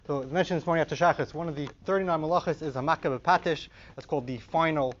So as mentioned this morning after Shabbos, one of the 39 malachas is hamaka b'patish. That's called the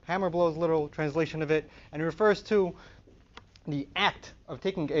final hammer blows, literal translation of it, and it refers to the act of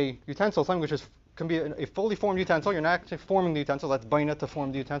taking a utensil, something which can be a fully formed utensil. You're not actually forming the utensil. That's baina to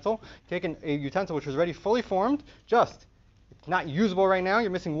form the utensil. Taking a utensil which was already fully formed, just it's not usable right now.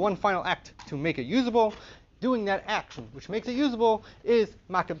 You're missing one final act to make it usable. Doing that action, which makes it usable, is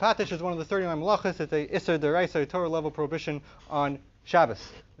makab patish, is one of the 39 malachas. It's a Isser Deraisa, Torah level prohibition on Shabbos.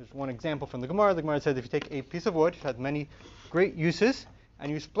 There's one example from the Gemara. The Gemara says if you take a piece of wood, which has many great uses,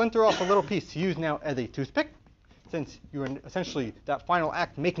 and you splinter off a little piece to use now as a toothpick, since you're essentially that final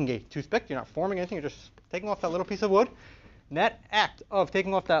act making a toothpick, you're not forming anything, you're just taking off that little piece of wood. And that act of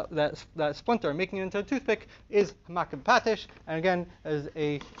taking off that splinter and making it into a toothpick is makab patish, and again, as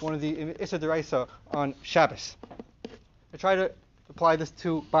one of the Issa Deraisa on Shabbos. I try to apply this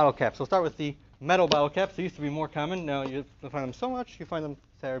to bottle caps. We'll start with the metal bottle caps. They used to be more common. Now you don't find them so much. You find them,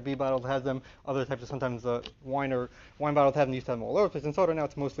 Sarah B bottles has them. Other types of sometimes wine bottles have them. They used to have them all over the place in soda. Now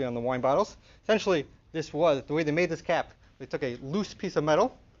it's mostly on the wine bottles. Essentially, the way they made this cap. They took a loose piece of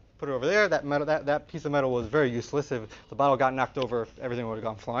metal, put it over there. That piece of metal was very useless. If the bottle got knocked over, everything would have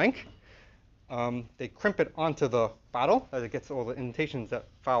gone flying. They crimp it onto the bottle as it gets all the indentations that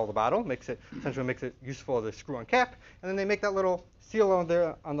follow the bottle. Essentially makes it useful as a screw-on cap. And then they make that little seal on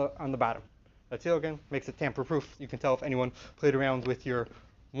there on the bottom. That seal again makes it tamper-proof. You can tell if anyone played around with your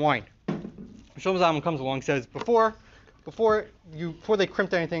wine. Shlomo Zalman comes along and says before they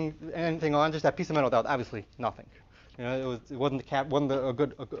crimped anything on, just that piece of metal, that was obviously nothing. You know, it wasn't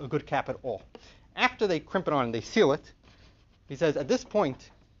a good cap at all. After they crimp it on and they seal it, he says at this point,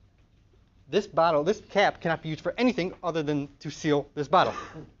 this cap cannot be used for anything other than to seal this bottle.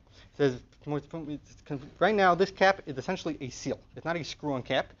 He says right now this cap is essentially a seal. It's not a screw-on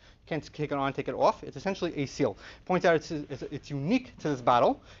cap. You can't take it on, take it off. It's essentially a seal. Points out it's unique to this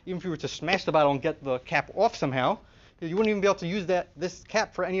bottle. Even if you were to smash the bottle and get the cap off somehow, you wouldn't even be able to use this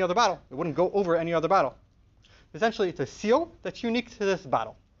cap for any other bottle. It wouldn't go over any other bottle. Essentially, it's a seal that's unique to this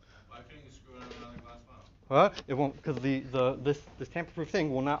bottle. Why couldn't you screw it on another glass bottle? Well, it won't, because this tamper-proof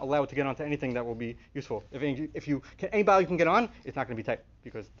thing will not allow it to get onto anything that will be useful. Any bottle you can get on, it's not going to be tight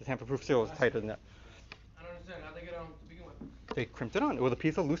because the tamper-proof seal is tighter than that. I don't understand. How'd they get on to begin with? They crimped it on. It was a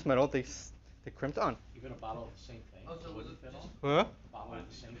piece of loose metal. They crimped on. Even a bottle of the same thing? Oh, so was it just... Huh? A bottle of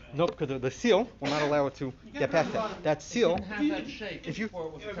the same thing? Nope, because the seal will not allow it to get past that. That seal. It didn't have that shape if you, before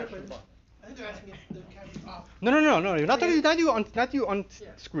it was attached to the bottle. I think they're asking if the cap is off. No. Not you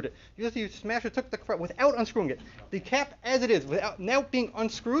unscrewed it. You smashed it, took the crap without unscrewing it. The cap, as it is, without now being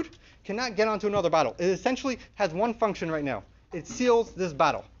unscrewed, cannot get onto another bottle. It essentially has one function right now. It seals this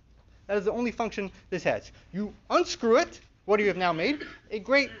bottle. That is the only function this has. You unscrew it. What do you have now made? A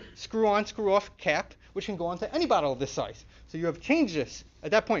great screw-on, screw-off cap, which can go onto any bottle of this size. So you have changed this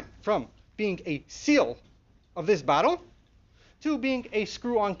at that point from being a seal of this bottle to being a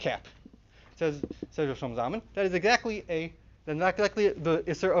screw-on cap. Says Shlomo Zalman. That is exactly the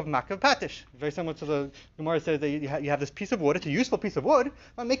Isser of Makav Patish. Very similar to the Gemara says that you have this piece of wood. It's a useful piece of wood.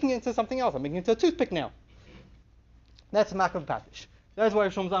 I'm making it into something else. I'm making it into a toothpick now. That's Makav Patish. That is why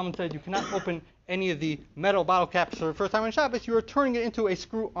Shlomo Zalman said you cannot open any of the metal bottle caps for the first time on Shabbos. You are turning it into a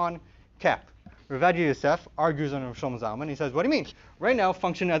screw-on cap. Rav Adia Yosef argues on Shlomo Zalman. He says, what do you mean? Right now,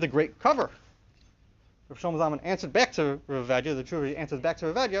 function as a great cover. Rav Shlomo Zalman answered back to Rav Adia, the true answers back to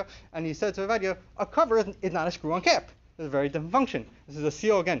Rav Adia, and he said to Rav Adia, a cover is not a screw-on cap. It's a very different function. This is a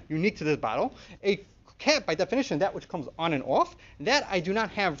seal, again, unique to this bottle. A cap, by definition, that which comes on and off, that I do not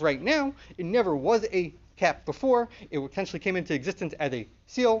have right now. It never was a cap before. It potentially came into existence as a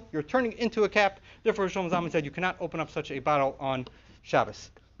seal. You're turning it into a cap. Therefore, Shlomo Zalman said you cannot open up such a bottle on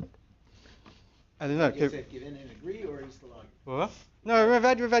Shabbos. And then, Give in and agree, or are you still arguing? What? No, Rav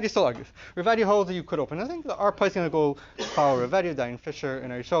Adia still argues. Rav Adia holds that you could open. I think our place is going to go follow Rav Adia. Diane Fisher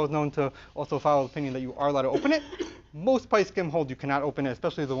and Arisha is known to also follow the opinion that you are allowed to open it. Most poskim hold you cannot open it,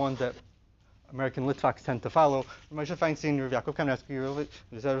 especially the ones that American Litvaks tend to follow. Moshe Feinstein, Rav Yaakov Kamenetsky, Rav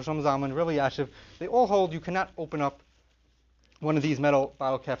Shlomo Zalman, Rav Yashiv, they all hold you cannot open up one of these metal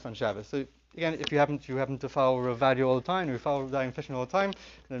bottle caps on Shabbos. So again, if you happen to follow Rav Adia all the time, or you follow Diane Fisher all the time,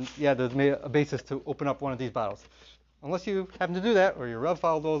 then yeah, there's a basis to open up one of these bottles. Unless you happen to do that, or your Rav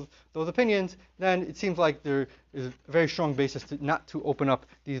followed those opinions, then it seems like there is a very strong basis not to open up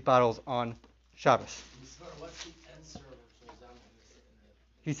these bottles on Shabbos. What's the answer of Shlomo Zalman?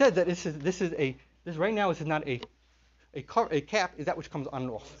 He said that this right now this is not a cap is that which comes on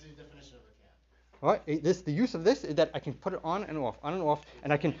and off. What's the definition of a cap? All right, the use of this is that I can put it on and off,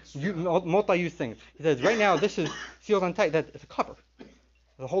 and I can multi-use things. He says right now this is sealed on tight. That it's a cover.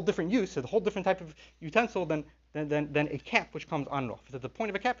 It's a whole different use. It's a whole different type of utensil than than a cap which comes on and off. So the point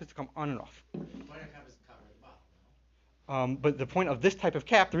of a cap is to come on and off. The point of cap is to cover the bottom, no? But the point of this type of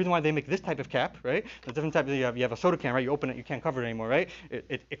cap, the reason why they make this type of cap, right? The different type, you have a soda can, right? You open it, you can't cover it anymore, right?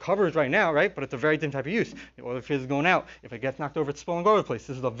 It covers right now, right? But it's a very different type of use. The oil is going out. If it gets knocked over, it's spilling all over the place.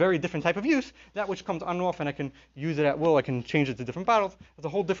 This is a very different type of use. That which comes on and off, and I can use it at will. I can change it to different bottles. It's a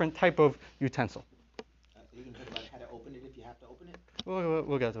whole different type of utensil. You can talk about how to open it if you have to open it.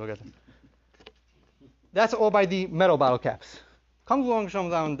 We'll get to it. That's all by the metal bottle caps. Comes along Shlomo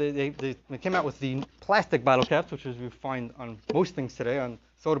Zalman, they came out with the plastic bottle caps, which is we find on most things today, on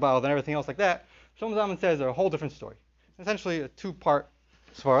soda bottles and everything else like that. Shlomo Zalman says they're a whole different story. Essentially a two-part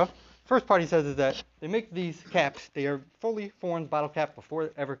svara. First part he says is that they make these caps, they are fully formed bottle cap before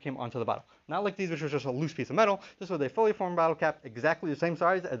it ever came onto the bottle. Not like these, which was just a loose piece of metal. This was a fully formed bottle cap, exactly the same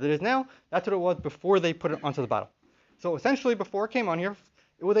size as it is now. That's what it was before they put it onto the bottle. So essentially, before it came on here,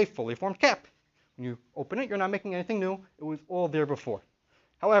 it was a fully formed cap. When you open it, you're not making anything new. It was all there before.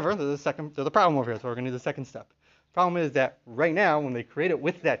 However, there's a problem over here, so we're going to do the second step. The problem is that right now, when they create it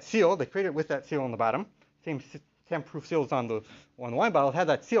with that seal, they create it with that seal on the bottom. Same tamper-proof seal is on the wine bottle. It has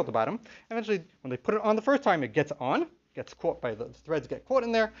that seal at the bottom. Eventually, when they put it on the first time, it gets on, gets caught by the threads, get caught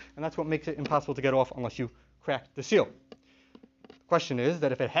in there, and that's what makes it impossible to get off unless you crack the seal. The question is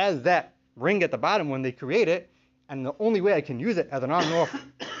that if it has that ring at the bottom when they create it, and the only way I can use it as an on and off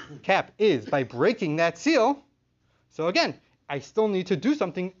cap is by breaking that seal. So again, I still need to do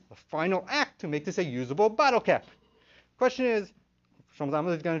something, the final act, to make this a usable bottle cap. Question is, Shlomo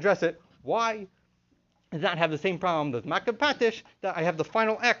Zalman is going to address it, why does that have the same problem as Makab Patish, that I have the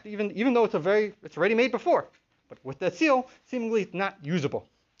final act, even though it's already made before, but with that seal, seemingly it's not usable.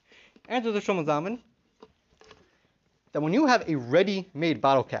 Answer to Shlomo Zalman, that when you have a ready-made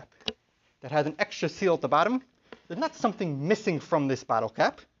bottle cap that has an extra seal at the bottom, there's not something missing from this bottle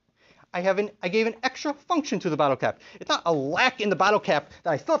cap. I gave an extra function to the bottle cap. It's not a lack in the bottle cap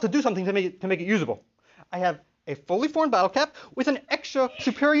that I still have to do something to make it usable. I have a fully formed bottle cap with an extra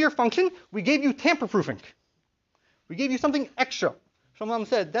superior function. We gave you tamper-proofing. We gave you something extra. Shlomo Zalman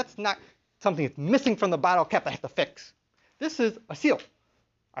said that's not something that's missing from the bottle cap that I have to fix. This is a seal.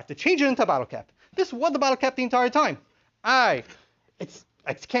 I have to change it into a bottle cap. This was the bottle cap the entire time. I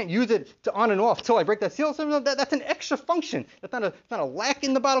can't use it to on and off until I break that seal. So that's an extra function. That's not a lack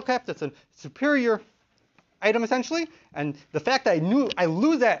in the bottle cap. That's a superior item essentially. And the fact that I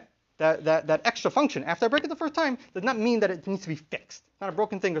lose that extra function after I break it the first time does not mean that it needs to be fixed. It's not a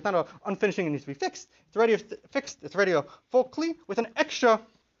broken thing. It's not an unfinished thing. It needs to be fixed. It's already fixed. It's already a full kli with an extra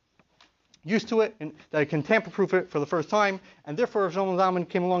use to it, and that I can tamper-proof it for the first time. And therefore, Shlomo Zalman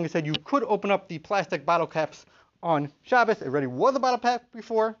came along and said you could open up the plastic bottle caps on Shabbos. It already was a bottle cap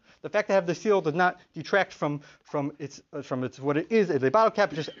before. The fact that I have the seal does not detract from its what it is as a bottle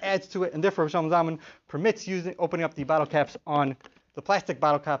cap. It just adds to it, and therefore Shlomo Zalman permits opening up the bottle caps on the plastic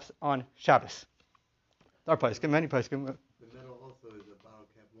bottle caps on Shabbos. Our place, many places. The metal also is a bottle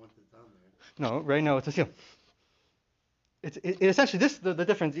cap once it's on there. No, right now it's a seal. It essentially the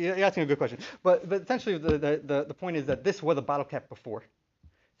difference. You're asking a good question, but essentially the point is that this was a bottle cap before.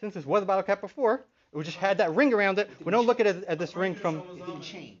 Since this was a bottle cap before, we just had that ring around it. We don't look at it as this ring from. It didn't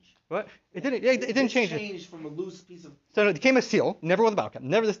change. What? It didn't. Yeah, it didn't change. It changed from a loose piece of. So it became a seal. Never was a bottle cap.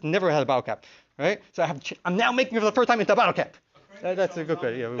 Never had a bottle cap. Right. So I'm now making it for the first time into a bottle cap. That's a good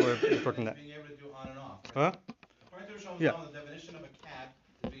question. Yeah, we were working that. Being able to do on and off. Huh? According to Shlomo Yeah. Zalman, the definition of a cap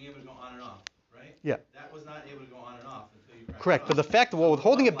is being able to go on and off, right? Yeah. That was not able to go on and off until you cracked Correct. it But the off. fact, what was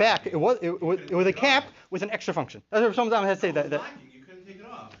holding it back, it was a cap off. with an extra function. That's what Shlomo Zalman has to say. It was That. lacking. You couldn't take it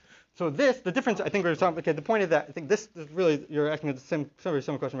off. So the difference, I think we're talking. Okay, the point is that I think this is really you're asking the same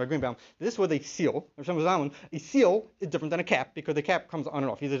question by Greenbaum. This was a seal. Or Shlomo Zalman, a seal is different than a cap because the cap comes on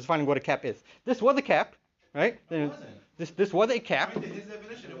and off. He's defining what a cap is. This was a cap, right? It wasn't. This was a cap. According to his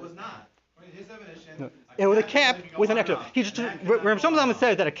definition, it was not. According to his definition, No. It was a cap is able to go with an on and extra. off. He just And that where cannot Shlomo go on Zalman and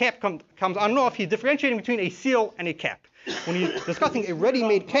says off. that a cap comes on and off. He's differentiating between a seal and a cap. When he's discussing a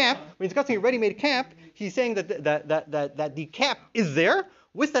ready-made cap, he's saying that the cap is there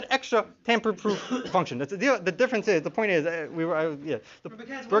with that extra tamper-proof function. That's the deal. The difference is, the point is,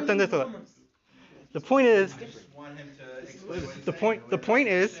 worked on this. The point is, I just want him to explain what he's the saying. point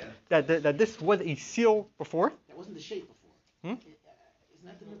is that this was a seal before. That wasn't the shape before. Hmm? Isn't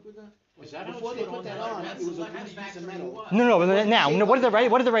that the Nakuda? Is that how Before it's they put put on that there? on, That's it was a like loose piece of factory metal. was. No, now. No, what is it right?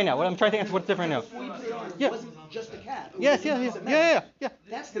 What is it right now? I'm trying to answer what's different now. Before you put it on, Yeah. it wasn't just a cap. It was Yes, a loose piece of metal. yeah.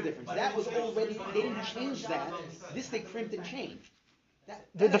 That's the difference. That was already, they didn't change that. This they crimped and changed.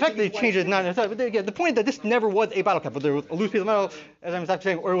 The fact that they changed it is not necessarily. But again, the point is that this never was a bottle cap, whether it was a loose piece of metal, as I'm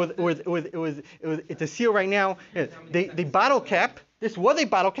saying, or it's a seal right now. The bottle cap. This was a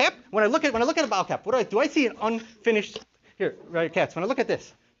bottle cap. When I look at a bottle cap, what do I see an unfinished here, right, cats? When I look at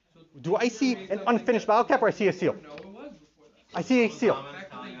this, do I see an unfinished bottle cap or I see a seal? I see a seal.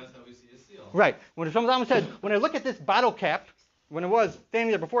 Right. When someone said, when I look at this bottle cap, when it was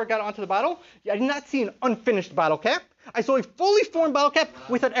standing there before it got onto the bottle, I did not see an unfinished bottle cap. I saw a fully formed bottle cap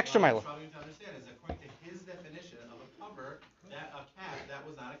with an extra milo. What I'm trying to understand is, according to his definition of a cover, that a cap, that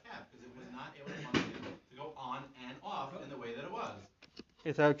was not a cap, because it was not able to function to go on and off in the way that it was.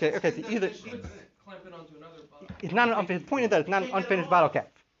 It's okay. Okay. So either Clamp it onto another bottle. it's not an unfinished. The point is that it's not an unfinished bottle cap.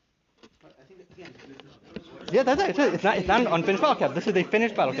 But I think that, again, Yeah, that's it. It's not an unfinished bottle cap. This is a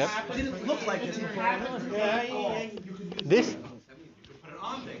finished bottle cap. it didn't look like this. This. Put it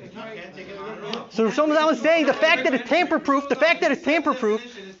on things. You can't take it on and off. So someone was saying the fact that it's tamper-proof, the fact that it's tamper-proof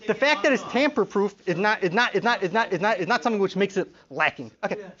is not something which makes it lacking.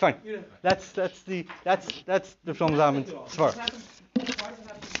 Okay, fine. That's the Shlomo Zalman's svar.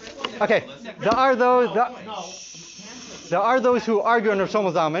 Okay, there are those who argue on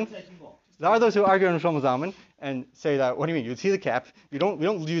Shlomo Zalman. There are those who argue on Shlomo Zalman and say that, what do you mean? You see the cap. We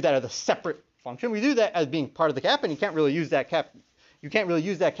don't do that as a separate function. We do that as being part of the cap, and you can't really use that cap. You can't really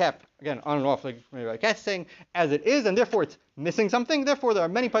use that cap, again, on and off, like Kat's saying, as it is, and therefore it's missing something. Therefore, there are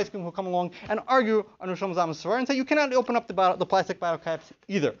many poskim who come along and argue under Shlomo Zalman's svar and say you cannot open up the plastic bottle caps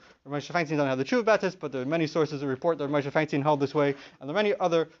either. Moshe Feinstein doesn't have the truth about this, but there are many sources that report that Moshe Feinstein held this way, and there are many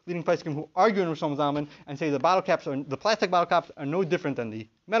other leading poskim who argue under Shlomo Zalman and say the plastic bottle caps are no different than the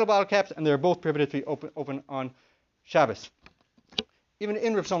metal bottle caps, and they're both prohibited to be open on Shabbos. Even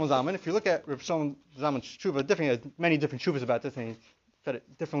in Rav Shlomo Zalman, if you look at Rav Shlomo Zalman's tshuva, he has many different tshuvas about this, and he said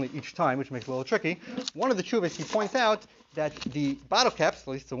it differently each time, which makes it a little tricky. One of the tshuvas, he points out that the bottle caps, at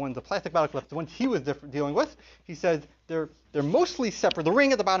least the plastic bottle caps, the ones he was dealing with, he says they're mostly separate. The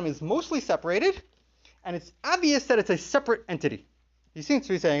ring at the bottom is mostly separated, and it's obvious that it's a separate entity. He seems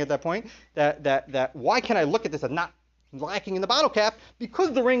to be saying at that point that why can I look at this as not lacking in the bottle cap?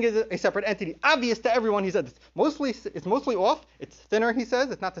 Because the ring is a separate entity. Obvious to everyone, he said it's mostly off. It's thinner, he says.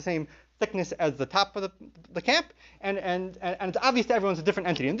 It's not the same thickness as the top of the cap, and it's obvious to everyone it's a different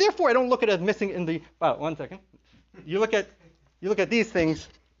entity. And therefore, I don't look at it as missing in the. Well, 1 second. You look at these things.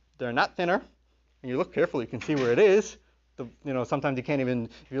 They're not thinner, and you look carefully, you can see where it is. Sometimes you can't even,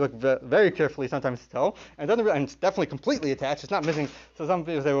 if you look very carefully, sometimes tell. And it's definitely completely attached. It's not missing. So some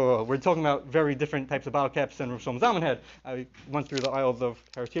people say, well, we're talking about very different types of bottle caps than Rav Shlomo Zalman had. I went through the aisles of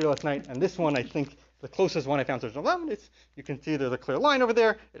Harishira last night, and this one, I think, the closest one I found to Rav Shlomo Zalman, you can see there's a clear line over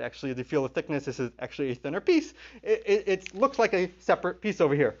there. It actually, if you feel the thickness, this is actually a thinner piece. It looks like a separate piece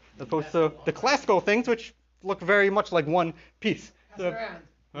over here, as opposed to the classical things, which look very much like one piece.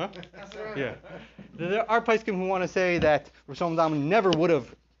 Huh? Yeah. There are poskim who want to say that Rav Shlomo Zalman never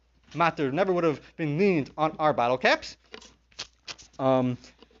would have been lenient on our bottle caps. Other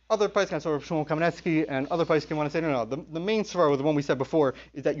poskim, so Rav Shmuel Kamenetsky and other poskim want to say, no. The main svar, the one we said before,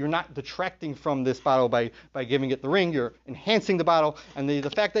 is that you're not detracting from this bottle by giving it the ring. You're enhancing the bottle, and the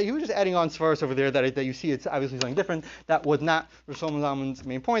fact that you were just adding on svaros over there that you see it's obviously something different. That was not Rav Shlomo Zalman's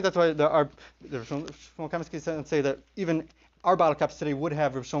main point. That's why Rav Shmuel Kamenetsky say that even our bottle caps today would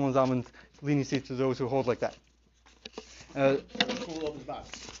have Rav Shlomo Zalman's leniency to those who hold like that. I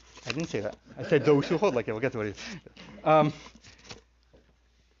didn't say that. I said those who hold like it. We'll get to what it is.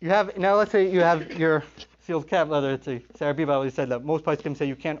 Let's say you have your sealed cap, whether it's a CRB bottle. You said that most poskim say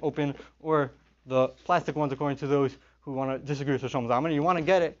you can't open, or the plastic ones, according to those who want to disagree with Rav Shlomo Zalman. You want to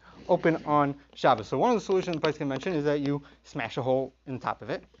get it open on Shabbos. So one of the solutions the poskim mentioned is that you smash a hole in the top of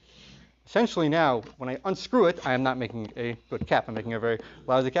it. Essentially now, when I unscrew it, I am not making a good cap. I'm making a very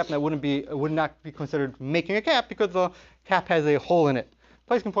lousy cap, and it would not be considered making a cap because the cap has a hole in it.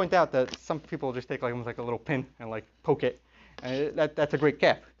 Place can point out that some people just take almost like a little pin and poke it, and that's a great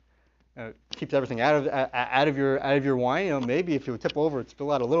cap. Keeps everything out of your wine. Maybe if you tip over, it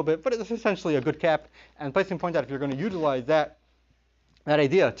spill out a little bit, but it's essentially a good cap. And place can point out if you're going to utilize that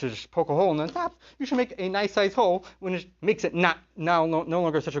idea to just poke a hole in the top, you should make a nice sized hole when it makes it no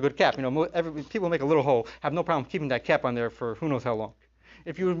longer such a good cap. People make a little hole, have no problem keeping that cap on there for who knows how long.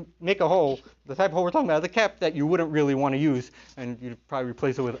 If you make a hole, the type of hole we're talking about is a cap that you wouldn't really want to use, and you'd probably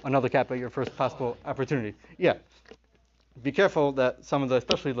replace it with another cap at your first possible opportunity. Yeah. Be careful that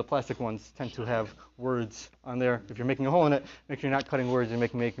especially the plastic ones, tend to have words on there. If you're making a hole in it, make sure you're not cutting words and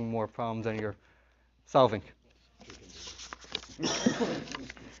making more problems than you're solving.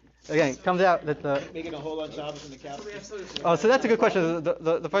 again, it comes out that the Making a hole on Shabbos in the cap. oh, so that's a good question.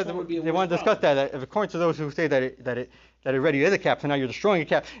 The part That would be a they want to worse discuss that if according to those who say that it already is a cap, so now you're destroying a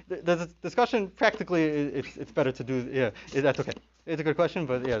cap. There's a discussion. Practically, it's better to do. Yeah, that's okay. It's a good question,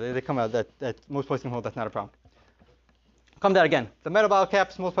 but yeah, they come out that most places can hold that's not a problem. Come down again. The metal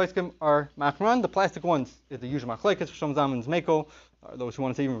caps, most places are machron. The plastic ones is the usual machlekes. Shom Zalman's mekel. Those who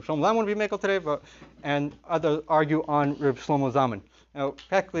want to say even Shom Zalman would be mekel today, and others argue on Reb Shlomo Zalman. Now,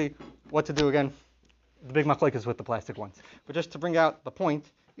 practically, what to do again? The big machlekes with the plastic ones. But just to bring out the point,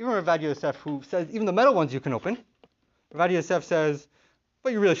 even Rav Yosef, who says even the metal ones you can open, Rav Yosef says,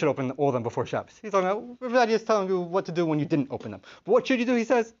 but you really should open all of them before Shabbos. He's talking about Rav Yosef telling you what to do when you didn't open them. But what should you do? He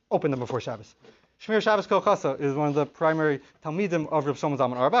says, open them before Shabbos. Shmir Shabbos Kol Chasa is one of the primary Talmidim of Reb Shlomo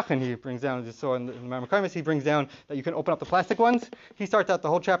Zalman Auerbach, and he brings down, as you saw in the Maimon Kaimis, he brings down that you can open up the plastic ones. He starts out the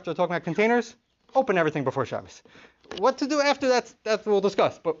whole chapter talking about containers. Open everything before Shabbos. What to do after that we'll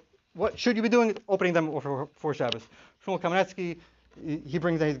discuss. But what should you be doing? Opening them before Shabbos. Shmuel Kamenetsky,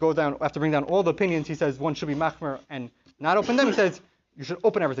 he goes down, after bringing down all the opinions, he says one should be machmer and not open them. He says you should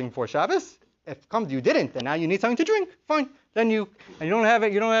open everything before Shabbos. If you didn't, and now you need something to drink, fine. Then you don't have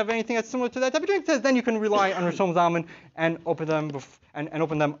anything that's similar to that type of drink. It says then you can rely on Rishon Zalman and open them and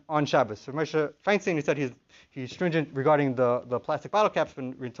open them on Shabbos. So Moshe Feinstein, he said he's stringent regarding the plastic bottle caps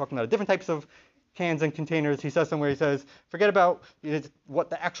when we're talking about different types of cans and containers. He says somewhere, he says, forget about what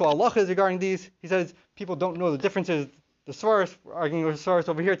the actual halacha is regarding these. He says people don't know the differences. The Svaris, arguing with Svaris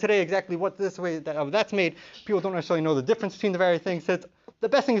over here today, exactly what this way that's made. People don't necessarily know the difference between the various things. He says the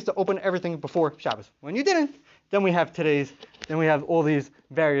best thing is to open everything before Shabbos. When you didn't, then we have all these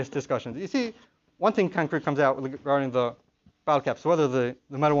various discussions. You see, one thing concrete comes out regarding the bottle caps, whether the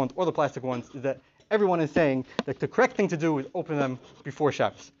metal ones or the plastic ones, is that everyone is saying that the correct thing to do is open them before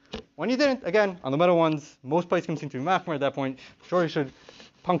Shabbos. When you didn't, again, on the metal ones, most places can seem to be machmer at that point. Sure, you should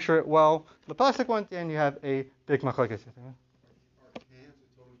puncture it well. The plastic ones, and you have a big machlekes.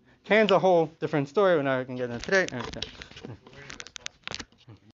 Cans a whole different story. We're not going to get into today.